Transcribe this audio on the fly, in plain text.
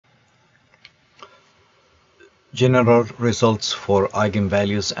General results for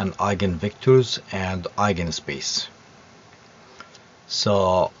eigenvalues and eigenvectors and Eigenspace.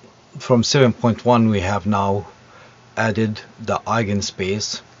 So from 7.1 we have now added the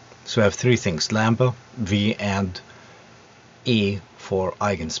Eigenspace. So we have three things: lambda, v, and e for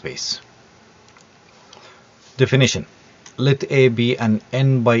Eigenspace. Definition: let A be an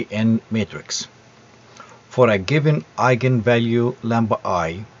n by n matrix. For a given eigenvalue lambda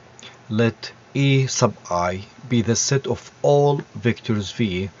I, let E sub I be the set of all vectors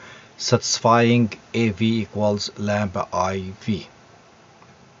V satisfying AV equals lambda I V.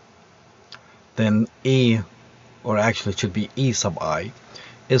 Then E, or actually it should be E sub I,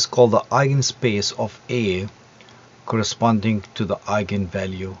 is called the eigenspace of A corresponding to the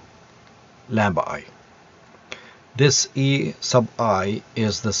eigenvalue lambda I. This E sub I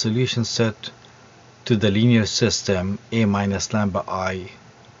is the solution set to the linear system A minus lambda I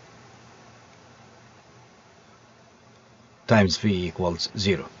times V equals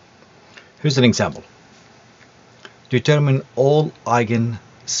 0. Here's an example. Determine all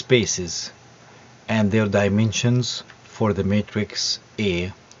eigenspaces and their dimensions for the matrix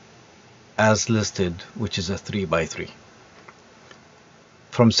A as listed, which is a 3 by 3.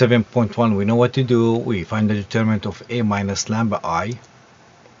 From 7.1 we know what to do. We find the determinant of A minus lambda I,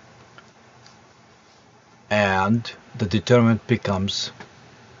 and the determinant becomes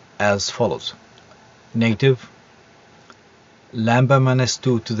as follows: negative lambda minus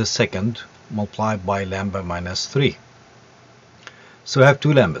 2 to the second multiplied by lambda minus 3. So we have two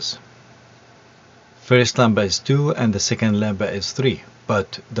lambdas. First lambda is 2 and the second lambda is 3,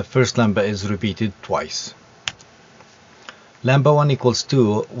 but the first lambda is repeated twice. Lambda 1 equals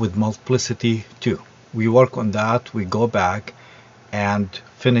 2 with multiplicity 2. We work on that, we go back and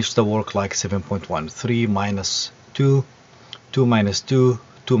finish the work like 7.1. 3 minus 2, 2 minus 2,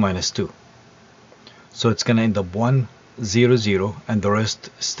 2 minus 2. So it's going to end up 1, 0, 0, and the rest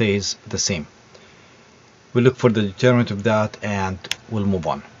stays the same. We look for the determinant of that and we'll move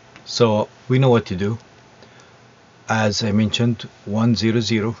on. So we know what to do. As I mentioned, 1, 0,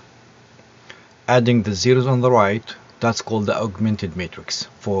 0. Adding the zeros on the right, that's called the augmented matrix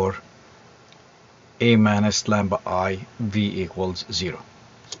for A minus lambda I V equals 0.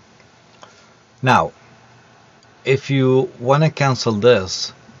 Now, if you want to cancel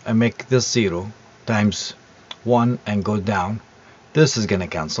this and make this 0 times 1 and go down, this is going to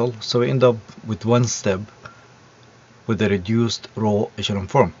cancel. So we end up with one step with a reduced row echelon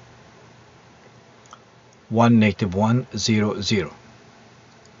form. 1, negative 1, 0, 0.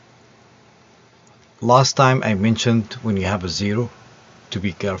 Last time I mentioned when you have a 0 to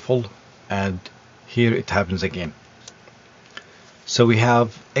be careful, and here it happens again. So we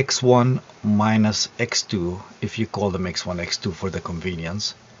have x1 minus x2, if you call them x1, x2 for the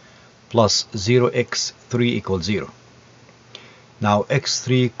convenience, plus 0x3 equals 0. Now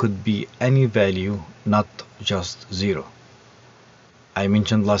x3 could be any value, not just 0. I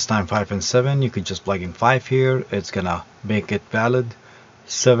mentioned last time 5 and 7, you could just plug in 5 here, it's gonna make it valid.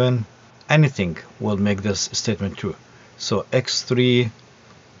 7, anything will make this statement true. So x3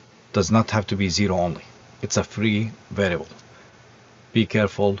 does not have to be 0 only, it's a free variable. Be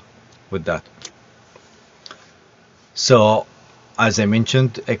careful with that. So as I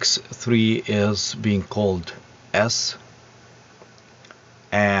mentioned, x3 is being called S,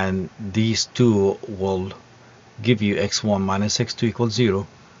 and these two will give you x1 minus x2 equals 0,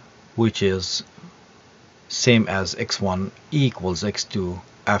 which is same as x1 equals x2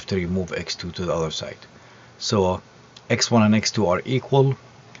 after you move x2 to the other side. So x1 and x2 are equal.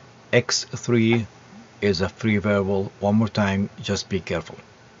 x3 is a free variable. One more time, just be careful.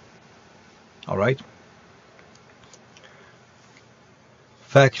 Alright.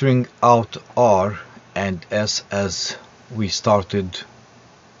 Factoring out R and S as we started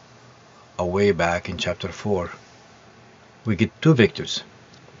way back in chapter 4, we get two vectors.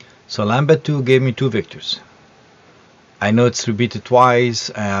 So lambda 2 gave me two vectors. I know it's repeated twice,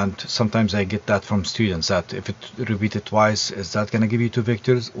 and sometimes I get that from students, that if it repeated twice, is that going to give you two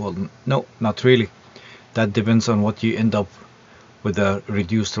vectors? Well, no, not really. That depends on what you end up with a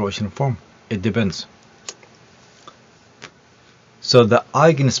reduced row echelon form. It depends. So the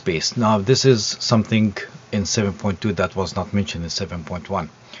eigenspace, now this is something in 7.2 that was not mentioned in 7.1.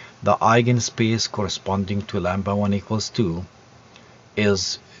 The eigenspace corresponding to lambda 1 equals 2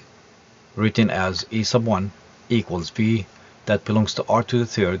 is written as E sub 1 equals V that belongs to R to the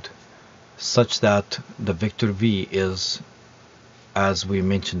third, such that the vector V is, as we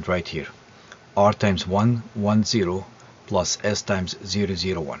mentioned right here, R times 1, 1, 0 plus S times 0,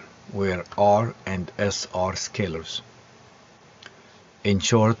 0, 1, where R and S are scalars. In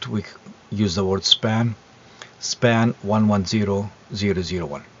short, we use the word span. span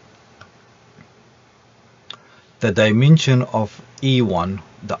 110,001. The dimension of E1,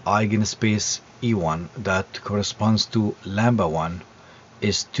 the eigenspace E1 that corresponds to lambda 1,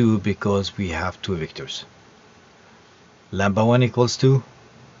 is 2 because we have two vectors. Lambda 1 equals 2.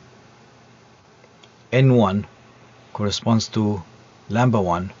 N1 corresponds to lambda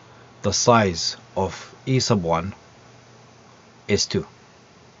 1. The size of E sub 1 is 2.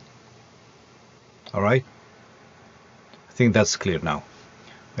 Alright? I think that's clear now.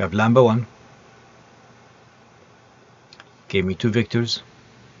 We have lambda 1 gave me two vectors.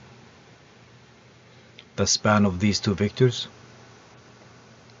 The span of these two vectors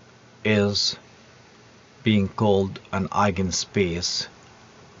is being called an eigenspace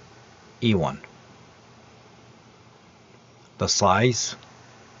E1. The size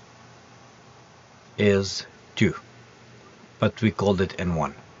is 2, but we called it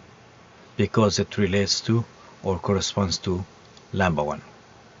N1 because it relates to or corresponds to lambda 1.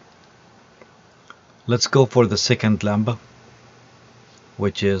 Let's go for the second lambda,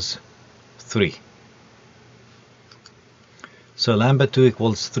 which is 3. So lambda 2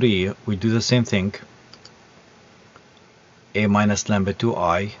 equals 3. We do the same thing. A minus lambda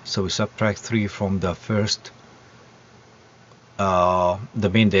 2I. So we subtract 3 from the first, the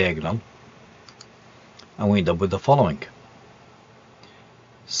main diagonal, and we end up with the following.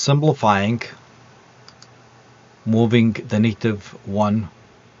 Simplifying, moving the negative 1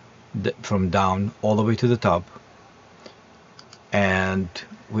 from down all the way to the top, and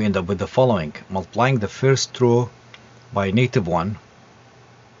we end up with the following. Multiplying the first row by negative 1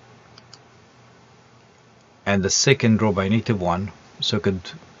 and the second row by negative 1, so we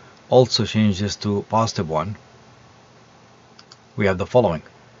could also change this to positive 1. We have the following.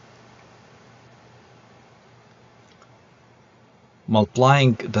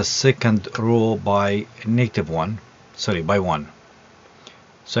 Multiplying the second row by negative 1, by 1.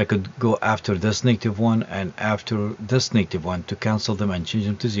 So I could go after this negative 1 and after this negative 1 to cancel them and change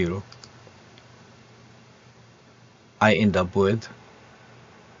them to 0. I end up with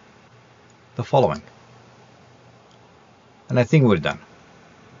the following. And I think we're done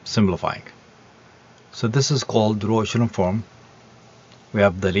simplifying. So this is called row echelon form. We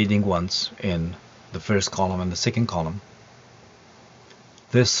have the leading ones in the first column and the second column.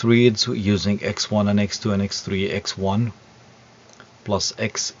 This reads using x1 and x2 and x3, x1 plus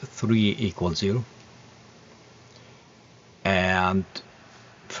x3 equals 0. And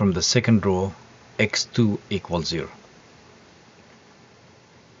from the second row, x2 equals 0.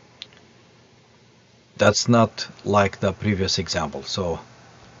 That's not like the previous example, so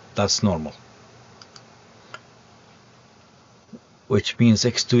that's normal. Which means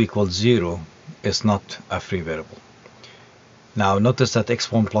x2 equals 0 is not a free variable. Now notice that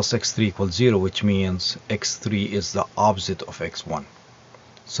x1 plus x3 equals 0, which means x3 is the opposite of x1.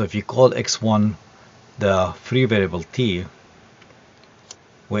 So if you call x1 the free variable t,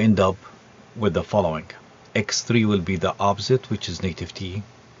 we end up with the following. x3 will be the opposite, which is negative t.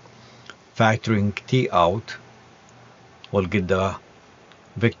 Factoring t out, we'll get the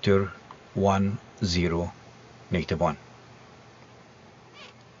vector 1, 0, negative 1.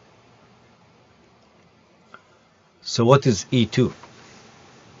 So what is E2?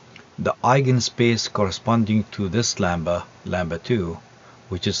 The eigenspace corresponding to this lambda, lambda 2,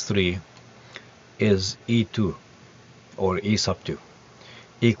 which is 3, is E2 or E sub 2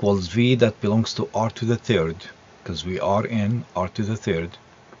 equals V that belongs to R to the third, because we are in R to the third,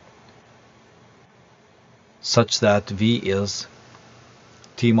 such that V is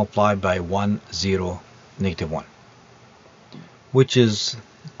t multiplied by 1, 0, negative 1, which is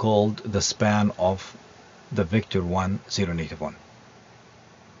called the span of the vector 1, 0, negative 1.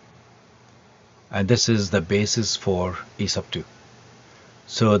 And this is the basis for E sub 2.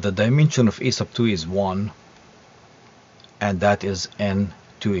 So the dimension of E sub 2 is 1, and that is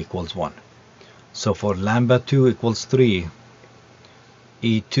n2 equals 1. So for lambda 2 equals 3,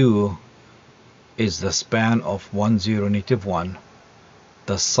 E2 is the span of 1, 0, negative 1.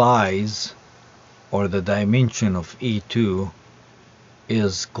 The size or the dimension of E2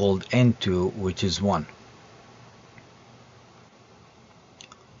 is called n2, which is 1.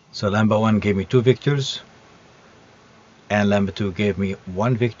 So lambda 1 gave me two vectors, and lambda 2 gave me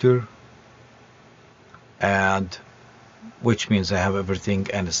one vector, and which means I have everything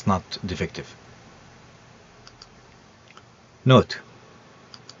and it's not defective. Note,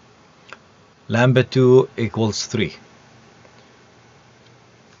 lambda 2 equals 3,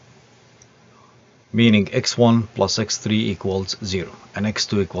 meaning x1 plus x3 equals 0 and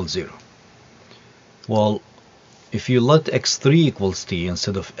x2 equals 0. Well, if you let x3 equals t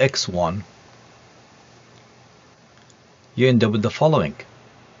instead of x1, you end up with the following.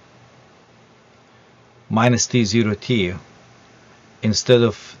 Minus t 0t, instead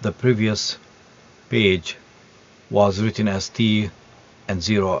of the previous page, was written as t and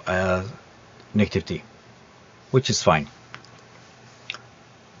 0 as negative t, which is fine.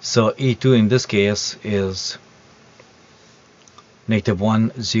 So E2 in this case is negative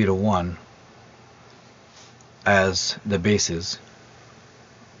 1, 0, 1 as the basis,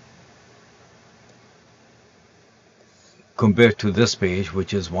 compared to this page,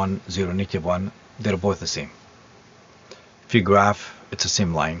 which is 1, 0, negative 1. They're both the same. If you graph, it's the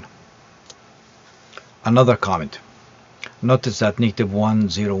same line. Another comment. Notice that negative 1,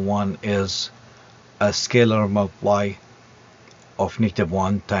 0, 1 is a scalar multiply of negative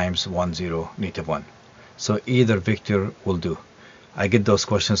 1 times 1, 0, negative 1. So either vector will do. I get those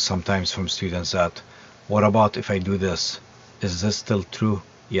questions sometimes from students that, what about if I do this? Is this still true?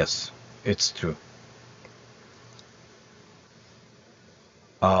 Yes, it's true.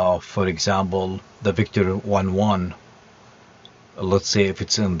 For example, the vector 1, 1, let's say if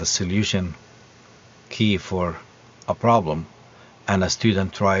it's in the solution key for a problem and a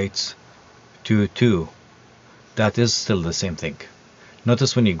student writes 2, 2, that is still the same thing.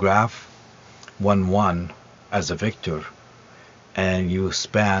 Notice when you graph 1, 1 as a vector and you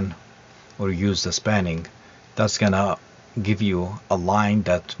span or use the spanning, that's gonna give you a line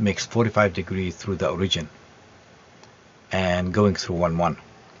that makes 45 degrees through the origin and going through 1, 1.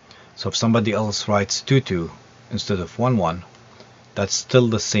 So if somebody else writes 2, 2 instead of 1, 1, that's still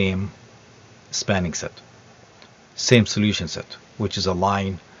the same spanning set, same solution set, which is a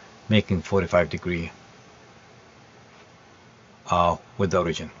line making 45 degrees with the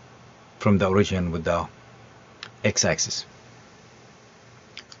origin, from the origin with the x-axis.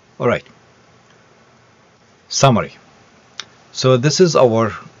 Alright, summary. So this is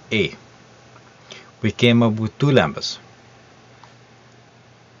our A. We came up with two lambdas.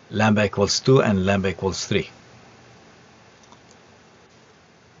 Lambda equals 2 and lambda equals 3.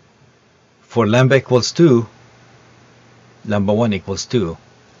 For lambda equals 2, lambda 1 equals 2,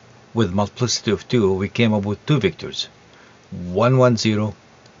 with multiplicity of 2, we came up with two vectors, 1, 1, 0,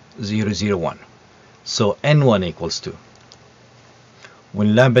 0, 0, 1. So n1 equals 2.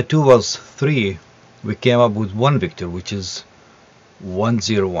 When lambda 2 was 3, we came up with one vector, which is 1,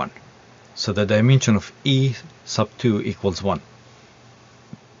 0, 1. So the dimension of E sub 2 equals 1.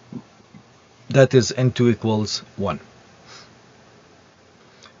 That is n2 equals 1.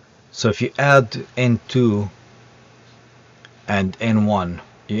 So if you add n2 and n1,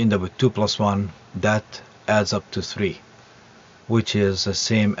 you end up with 2 plus 1. That adds up to 3, which is the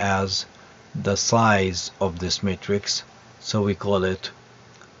same as the size of this matrix. So we call it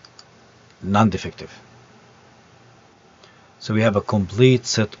non-defective. So we have a complete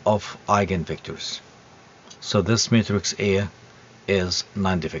set of eigenvectors. So this matrix A is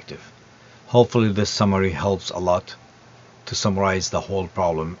non-defective. Hopefully this summary helps a lot to summarize the whole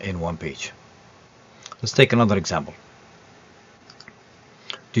problem in one page. Let's take another example.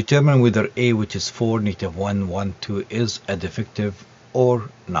 Determine whether A, which is 4, negative 1, 1, 2 is a defective or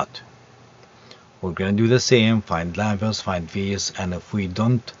not. We're going to do the same, find lambdas, find v's, and if we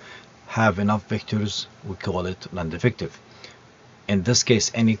don't have enough vectors, we call it non-defective. In this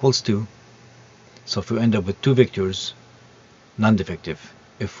case, n equals 2. So if we end up with two vectors, non-defective.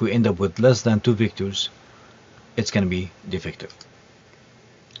 If we end up with less than two vectors, it's going to be defective.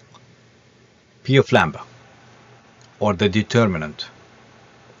 P of lambda, or the determinant.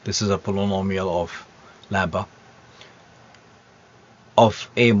 This is a polynomial of lambda of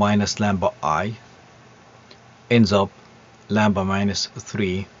a minus lambda I ends up lambda minus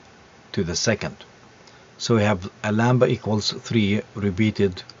 3 to the second. So we have a lambda equals 3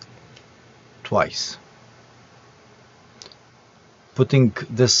 repeated twice. Putting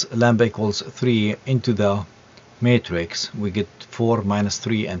this lambda equals 3 into the matrix, we get 4 minus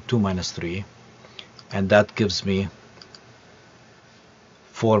 3 and 2 minus 3, and that gives me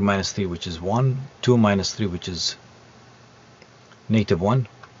 4 minus 3, which is 1, 2 minus 3, which is negative 1,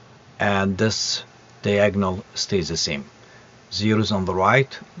 and this diagonal stays the same. Zeros on the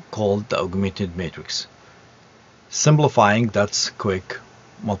right, called the augmented matrix. Simplifying, that's quick.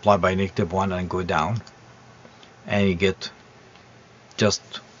 Multiply by negative 1 and go down, and you get just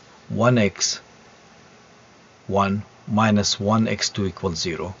 1x1 minus 1x2 equals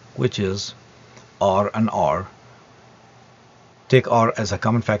 0, which is r and r. Take r as a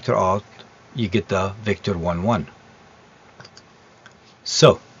common factor out, you get the vector 1, 1.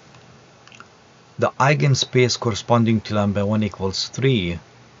 So the eigenspace corresponding to lambda 1 equals 3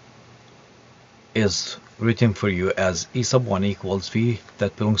 is written for you as E sub 1 equals v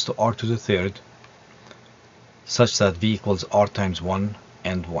that belongs to r to the third such that V equals R times 1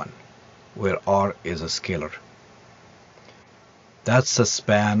 and 1, where R is a scalar. That's the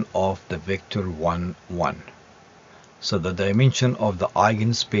span of the vector 1, 1. So the dimension of the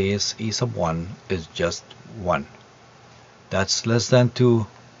eigenspace E sub 1 is just 1. That's less than 2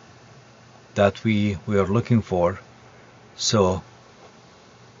 that we are looking for. So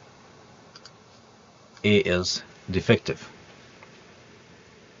A is defective.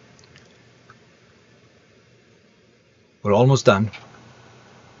 We're almost done.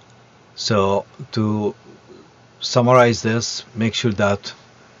 So to summarize this, make sure that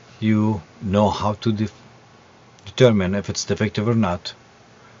you know how to determine if it's defective or not.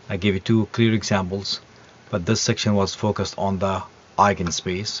 I gave you 2 clear examples, but this section was focused on the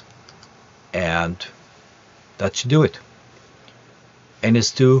eigenspace, and that should do it. N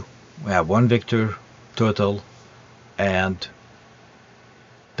is 2, we have 1 vector total, and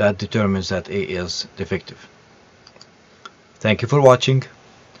that determines that A is defective. Thank you for watching.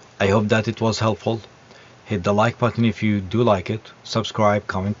 I hope that it was helpful. Hit the like button if you do like it, subscribe,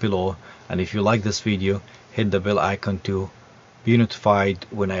 comment below, and if you like this video, hit the bell icon to be notified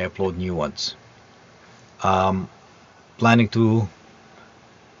when I upload new ones. Planning to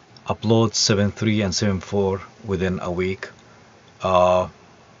upload 7.3 and 7.4 within a week,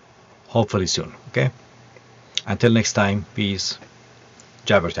 hopefully soon. Okay, until next time, peace.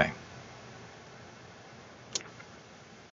 JaberTime.